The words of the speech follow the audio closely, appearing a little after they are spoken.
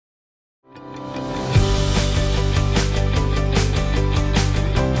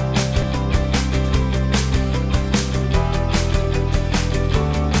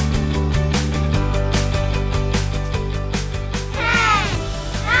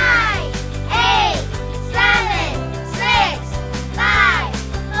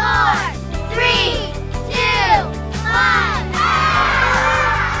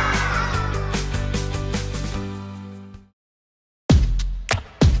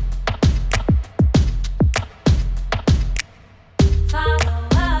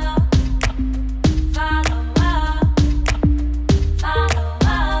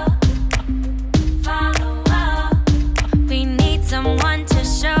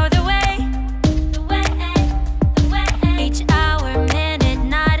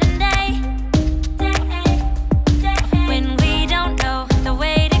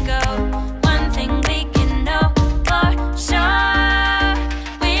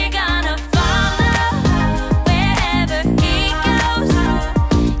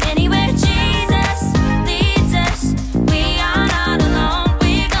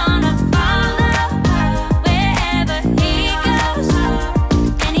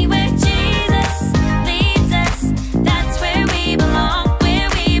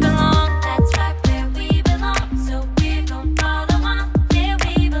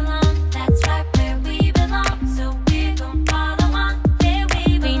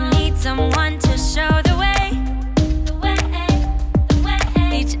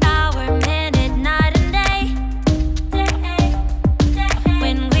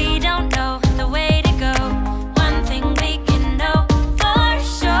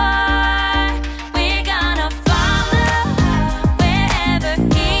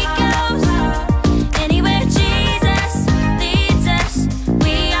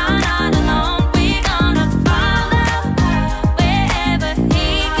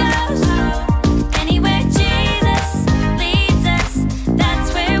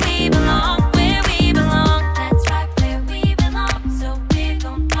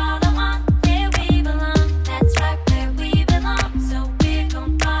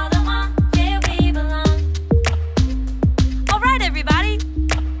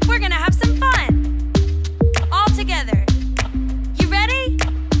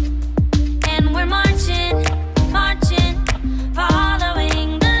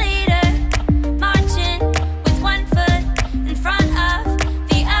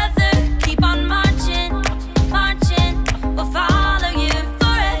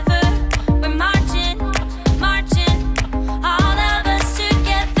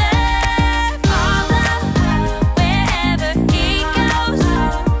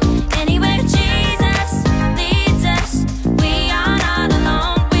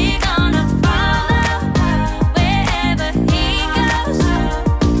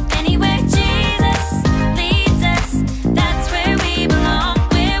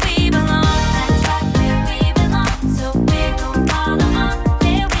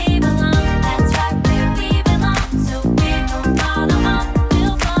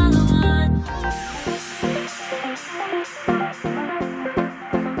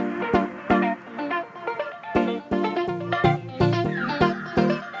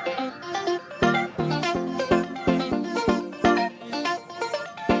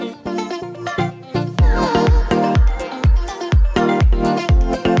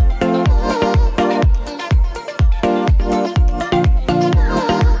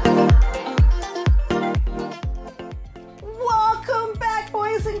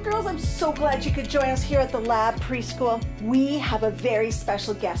I'm so glad you could join us here at the Lab Preschool. We have a very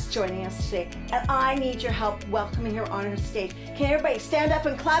special guest joining us today, and I need your help welcoming her on our stage. Can everybody stand up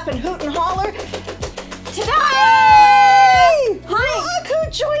and clap and hoot and holler? Today! Hi! Look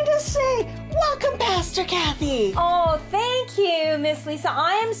who joined us today. Welcome, Pastor Kathy. Oh, thank you, Miss Lisa.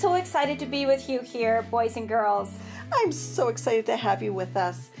 I am so excited to be with you here, boys and girls. I'm so excited to have you with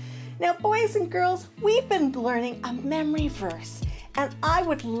us. Now, boys and girls, we've been learning a memory verse, and I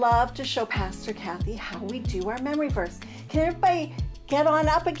would love to show Pastor Kathy how we do our memory verse. Can everybody get on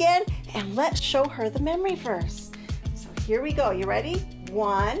up again, and let's show her the memory verse. So here we go. You ready?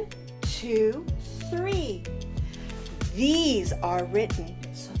 1, 2, 3. These are written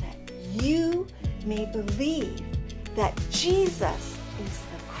so that you may believe that Jesus is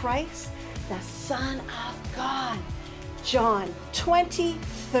the Christ, the Son of God. John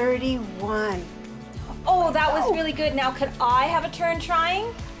 20:31. Oh, that was really good. Now, could I have a turn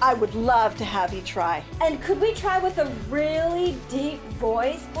trying? I would love to have you try. And could we try with a really deep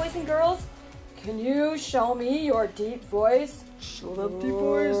voice, boys and girls? Can you show me your deep voice? Show that deep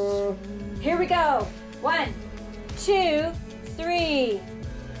voice. Here we go. 1, 2, 3.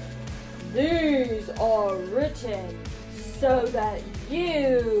 These are written so that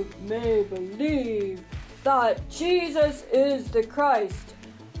you may believe that Jesus is the Christ,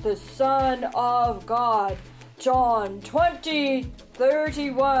 the Son of God. John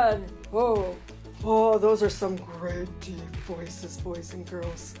 20:31. Oh, those are some great deep voices, boys and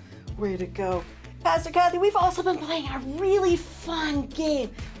girls. Way to go. Pastor Kathy, we've also been playing a really fun game.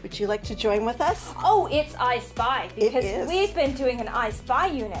 Would you like to join with us? Oh, it's I Spy, because It is. we've been doing an I Spy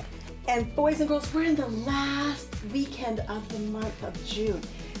unit. And boys and girls, we're in the last weekend of the month of June.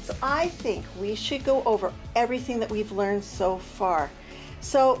 So I think we should go over everything that we've learned so far.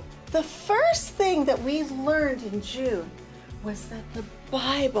 So the first thing that we learned in June was that the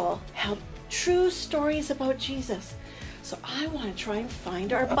Bible held true stories about Jesus. So I want to try and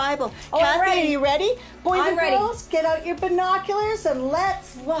find our Bible. Oh, Kathy, I'm ready. are you ready? Boys I'm and ready. girls, get out your binoculars and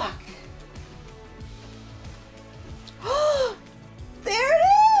let's look. There it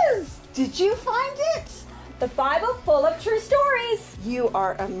is! Did you find it? The Bible full of true stories. You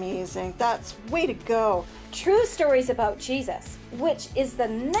are amazing. That's way to go. True stories about Jesus, which is the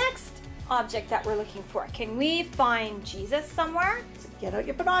next object that we're looking for. Can we find Jesus somewhere? So get out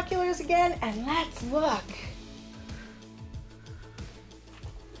your binoculars again and let's look.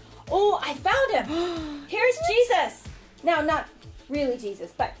 Oh, I found him. Here's Jesus. Now, not really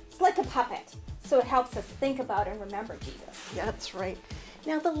Jesus, but it's like a puppet. So it helps us think about and remember Jesus. Yeah, that's right.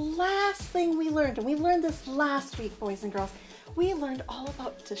 Now, the last thing we learned, and we learned this last week, boys and girls, we learned all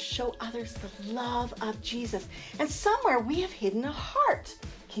about to show others the love of Jesus. And somewhere we have hidden a heart.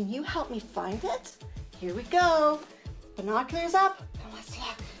 Can you help me find it? Here we go. Binoculars up, and let's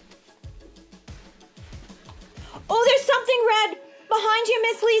look. Oh, there's something red behind you,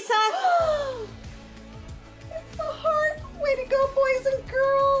 Miss Lisa. It's the heart. Way to go, boys and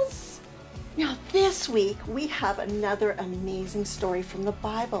girls. Now, this week, we have another amazing story from the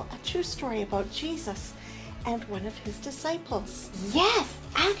Bible, a true story about Jesus and one of his disciples. Yes,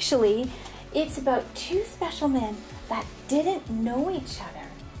 actually, it's about two special men that didn't know each other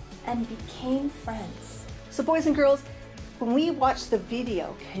and became friends. So, boys and girls, when we watch the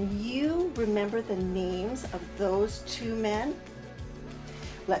video, can you remember the names of those two men?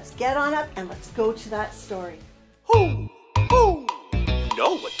 Let's get on up and let's go to that story. Who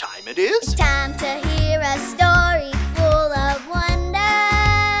know what time it is? It's time to hear a story full of wonder.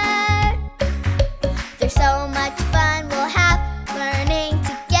 There's so much fun we'll have learning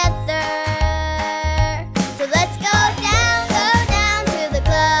together. So let's go down to the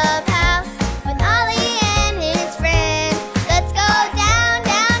clubhouse with Ollie and his friends. Let's go down to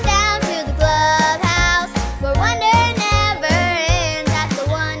the clubhouse where wonder never ends at the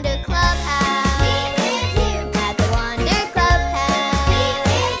Wonder Clubhouse. Meet with you at the Wonder Clubhouse. Meet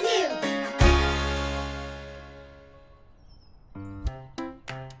with you.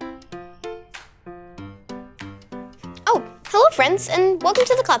 Oh, hello friends, and welcome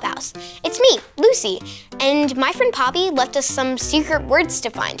to the clubhouse. It's me, Lucy, and my friend Poppy left us some secret words to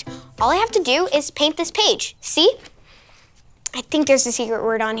find. All I have to do is paint this page. See? I think there's a secret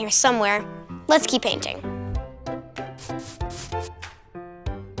word on here somewhere. Let's keep painting.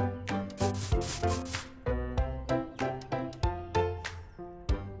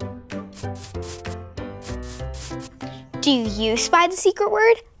 Do you spy the secret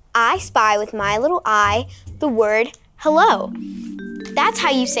word? I spy with my little eye the word hello. That's how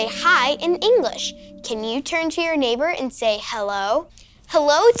you say hi in English. Can you turn to your neighbor and say hello?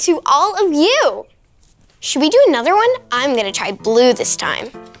 Hello to all of you. Should we do another one? I'm gonna try blue this time.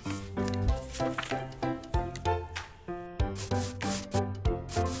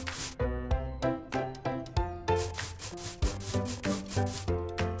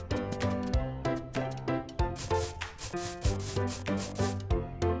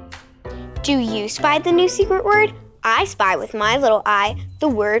 Do you spy the new secret word? I spy with my little eye the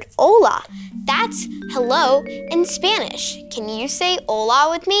word hola. That's hello in Spanish. Can you say hola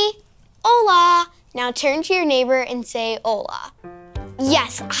with me? Hola. Now turn to your neighbor and say hola.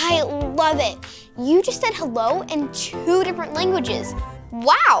 Yes, I love it. You just said hello in 2 different languages.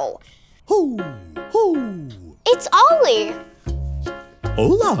 Wow. Ho, ho. It's Ollie.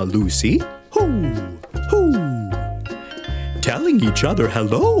 Hola, Lucy. Ho, ho. Telling each other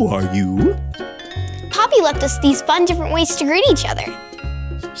hello, are you? Poppy left us these fun different ways to greet each other.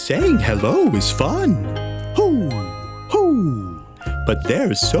 Saying hello is fun. Ho, ho. But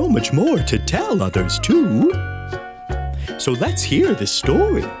there's so much more to tell others too. So let's hear the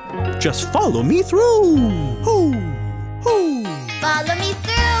story. Just follow me through. Ho, ho. Follow me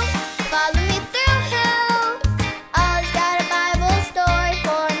through, follow me through, who? Ollie's got a Bible story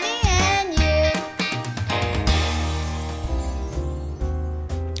for me and you.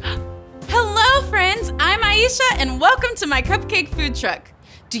 Hello friends, I'm Aisha and welcome to my cupcake food truck.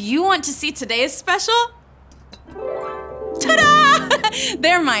 Do you want to see today's special? Ta-da!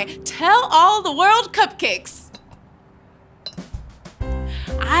 They're my Tell All the World cupcakes.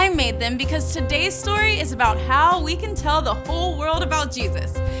 I made them because today's story is about how we can tell the whole world about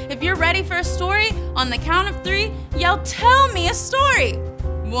Jesus. If you're ready for a story, on the count of 3, yell, "Tell me a story."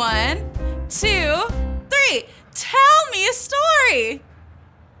 1, 2, 3. Tell me a story.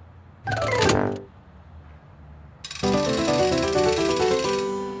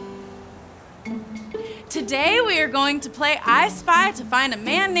 Today we are going to play I Spy to find a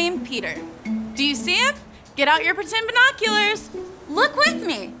man named Peter. Do you see him? Get out your pretend binoculars. Look with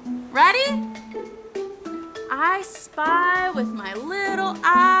me. Ready? I spy with my little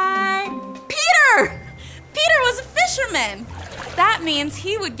eye. Peter! Peter was a fisherman. That means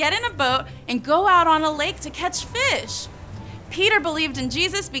he would get in a boat and go out on a lake to catch fish. Peter believed in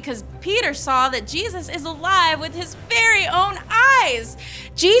Jesus because Peter saw that Jesus is alive with his very own eyes.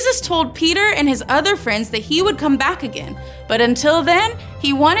 Jesus told Peter and his other friends that he would come back again, but until then,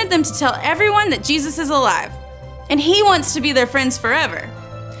 he wanted them to tell everyone that Jesus is alive, and he wants to be their friends forever.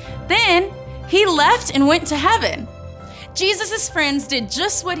 Then, he left and went to heaven. Jesus' friends did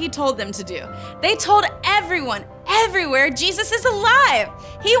just what he told them to do. They told everyone, everywhere, Jesus is alive.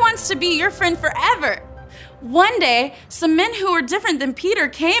 He wants to be your friend forever. One day, some men who were different than Peter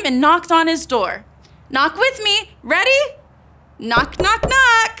came and knocked on his door. Knock with me. Ready? Knock, knock,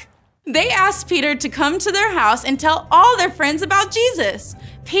 knock. They asked Peter to come to their house and tell all their friends about Jesus.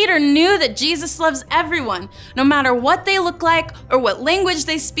 Peter knew that Jesus loves everyone, no matter what they look like or what language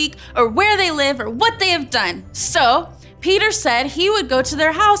they speak or where they live or what they have done. So, Peter said he would go to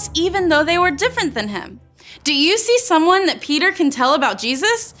their house even though they were different than him. Do you see someone that Peter can tell about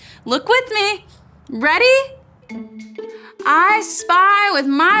Jesus? Look with me. Ready? I spy with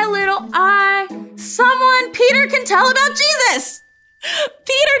my little eye someone Peter can tell about Jesus.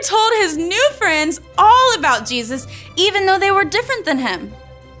 Peter told his new friends all about Jesus, even though they were different than him.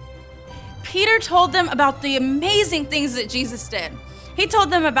 Peter told them about the amazing things that Jesus did. He told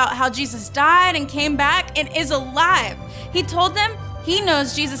them about how Jesus died and came back and is alive. He told them he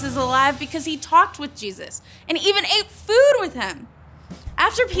knows Jesus is alive because he talked with Jesus and even ate food with him.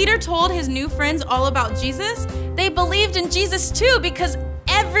 After Peter told his new friends all about Jesus, they believed in Jesus too because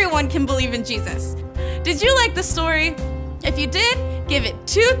everyone can believe in Jesus. Did you like the story? If you did, give it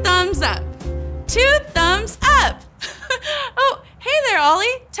 2 thumbs up. 2 thumbs up! Oh, hey there,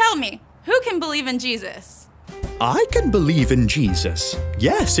 Ollie. Tell me, who can believe in Jesus? I can believe in Jesus.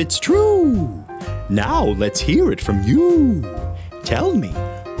 Yes, it's true. Now let's hear it from you. Tell me,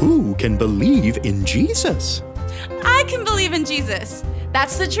 who can believe in Jesus? I can believe in Jesus.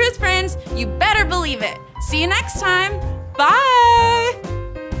 That's the truth, friends. You better believe it. See you next time. Bye!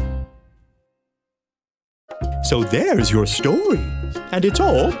 So there's your story, and it's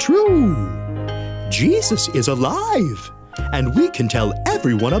all true. Jesus is alive, and we can tell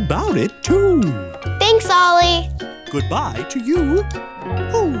everyone about it too. Thanks, Ollie. Goodbye to you.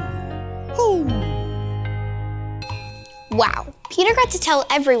 Ho, ho. Wow, Peter got to tell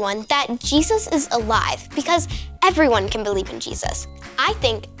everyone that Jesus is alive because everyone can believe in Jesus. I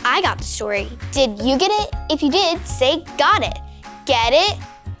think I got the story. Did you get it? If you did, say got it. Get it?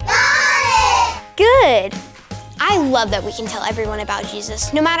 Got it! Good. I love that we can tell everyone about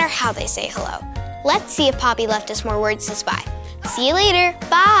Jesus, no matter how they say hello. Let's see if Poppy left us more words to spy. See you later.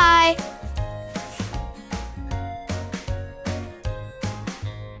 Bye.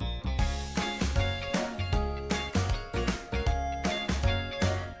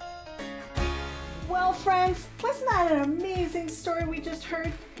 Well, friends, wasn't that an amazing story we just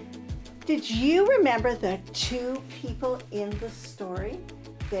heard? Did you remember the 2 people in the story?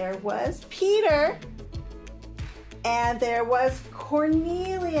 there was Peter, and there was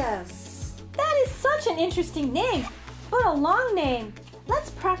Cornelius. That is such an interesting name, but a long name. Let's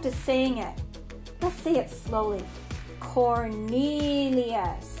practice saying it. Let's say it slowly.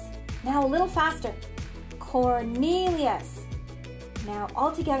 Cornelius. Now a little faster. Cornelius. Now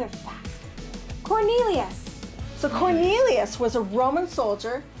all together fast. Cornelius. So Cornelius was a Roman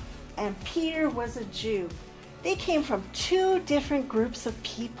soldier and Peter was a Jew. They came from two different groups of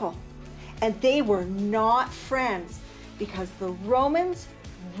people, and they were not friends because the Romans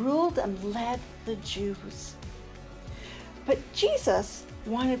ruled and led the Jews. But Jesus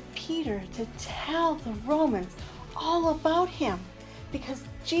wanted Peter to tell the Romans all about him because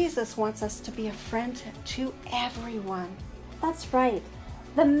Jesus wants us to be a friend to everyone. That's right.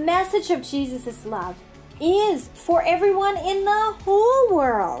 The message of Jesus' love is for everyone in the whole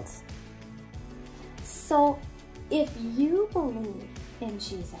world. So if you believe in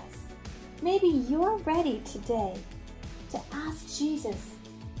Jesus, maybe you're ready today to ask Jesus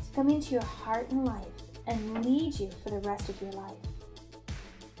to come into your heart and life and lead you for the rest of your life.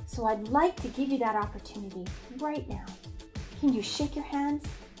 So I'd like to give you that opportunity right now. Can you shake your hands,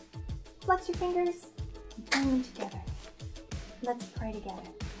 flex your fingers, and bring them together? Let's pray together.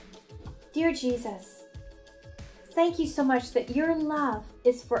 Dear Jesus, thank you so much that your love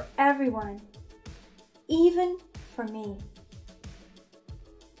is for everyone, even for me.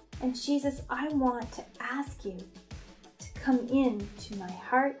 And Jesus, I want to ask you to come into my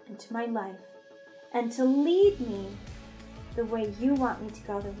heart and to my life and to lead me the way you want me to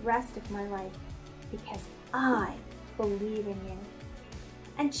go the rest of my life because I believe in you.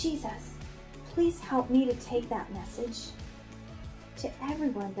 And Jesus, please help me to take that message to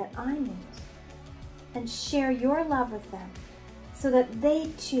everyone that I meet and share your love with them so that they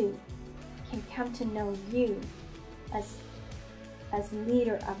too can come to know you as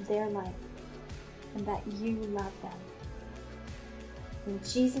leader of their life and that you love them. In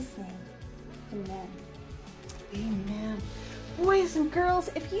Jesus' name, amen. Amen. Boys and girls,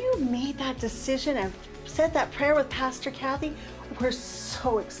 if you made that decision and said that prayer with Pastor Kathy, we're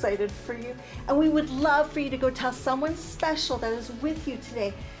so excited for you. And we would love for you to go tell someone special that is with you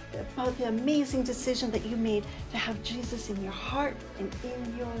today about the amazing decision that you made to have Jesus in your heart and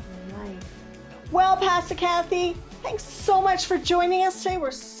in your life. Well, Pastor Kathy, thanks so much for joining us today. We're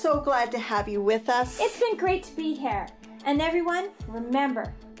so glad to have you with us. It's been great to be here. And everyone,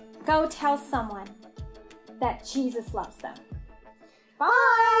 remember, go tell someone that Jesus loves them.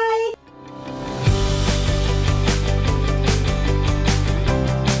 Bye!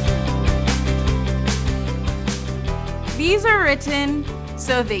 These are written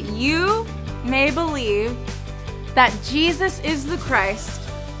so that you may believe that Jesus is the Christ,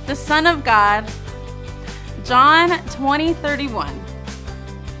 the Son of God. John 20:31.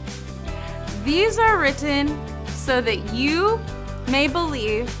 These are written so that you may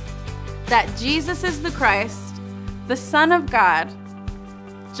believe that Jesus is the Christ, the Son of God.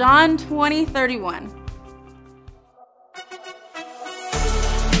 John 20:31.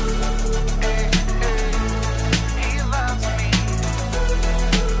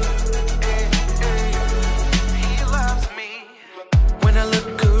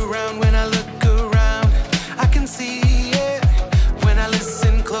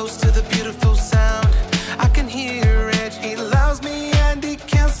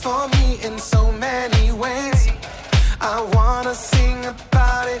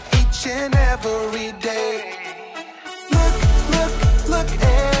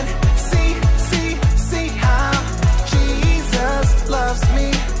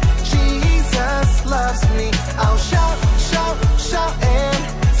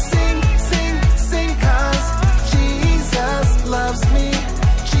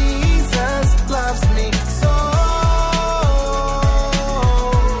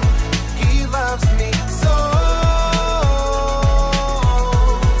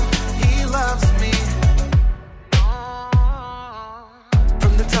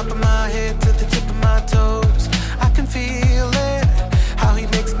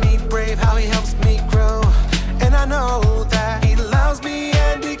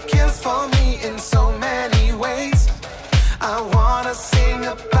 I wanna sing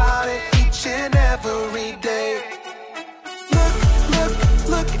about